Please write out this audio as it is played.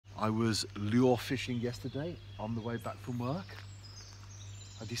I was lure fishing yesterday on the way back from work.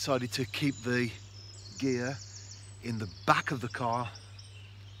 I decided to keep the gear in the back of the car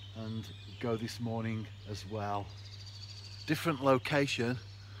and go this morning as well. Different location,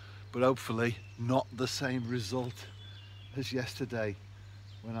 but hopefully not the same result as yesterday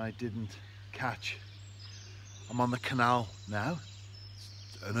when I didn't catch. I'm on the canal now,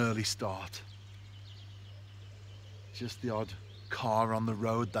 an early start. Just the odd car on the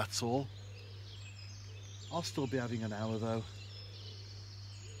road, that's all. I'll still be having an hour though.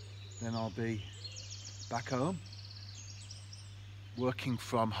 Then I'll be back home. Working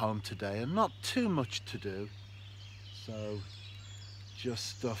from home today and not too much to do. So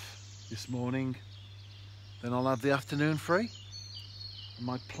just stuff this morning. Then I'll have the afternoon free. And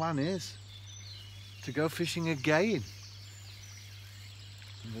my plan is to go fishing again.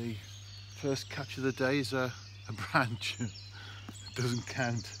 The first catch of the day is a branch. It doesn't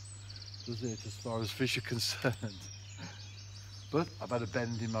count, does it, as far as fish are concerned? But I've had a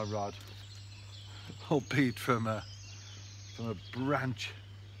bend in my rod, albeit from a branch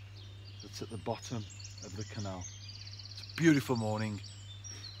that's at the bottom of the canal. It's a beautiful morning,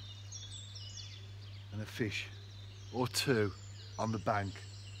 and a fish or two on the bank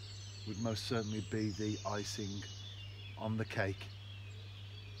would most certainly be the icing on the cake.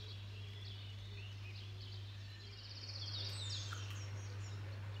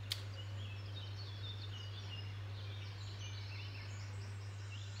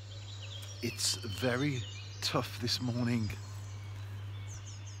 It's very tough this morning.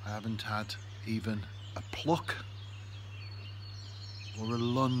 I haven't had even a pluck or a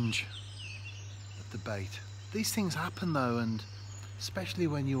lunge at the bait. These things happen though, and especially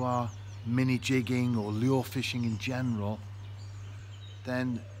when you are mini-jigging or lure fishing in general,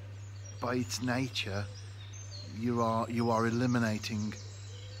 then by its nature you are eliminating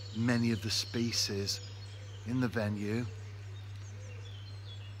many of the species in the venue.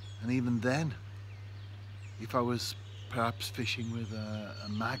 And even then, if I was perhaps fishing with a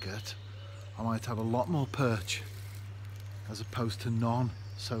maggot, I might have a lot more perch as opposed to none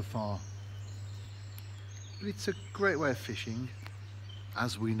so far. But it's a great way of fishing,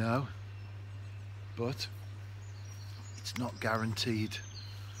 as we know, but it's not guaranteed.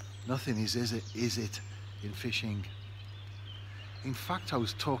 Nothing is it, in fishing? In fact, I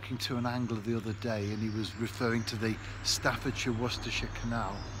was talking to an angler the other day and he was referring to the Staffordshire-Worcestershire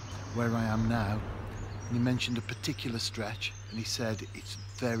Canal, where I am now, and he mentioned a particular stretch and he said it's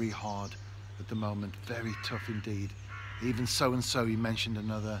very hard at the moment, very tough indeed. Even so-and-so, he mentioned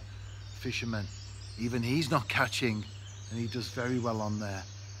another fisherman, even he's not catching and he does very well on there.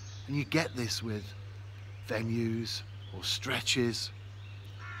 And you get this with venues or stretches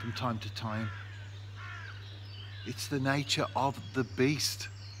from time to time. It's the nature of the beast.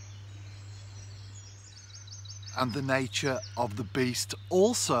 And the nature of the beast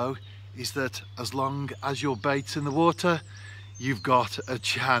also is that as long as your bait's in the water, you've got a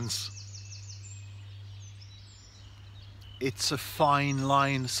chance. It's a fine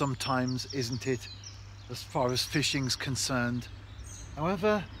line sometimes, isn't it, as far as fishing's concerned.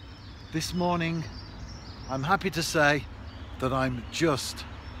 However, this morning, I'm happy to say that I'm just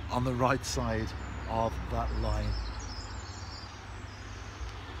on the right side of that line.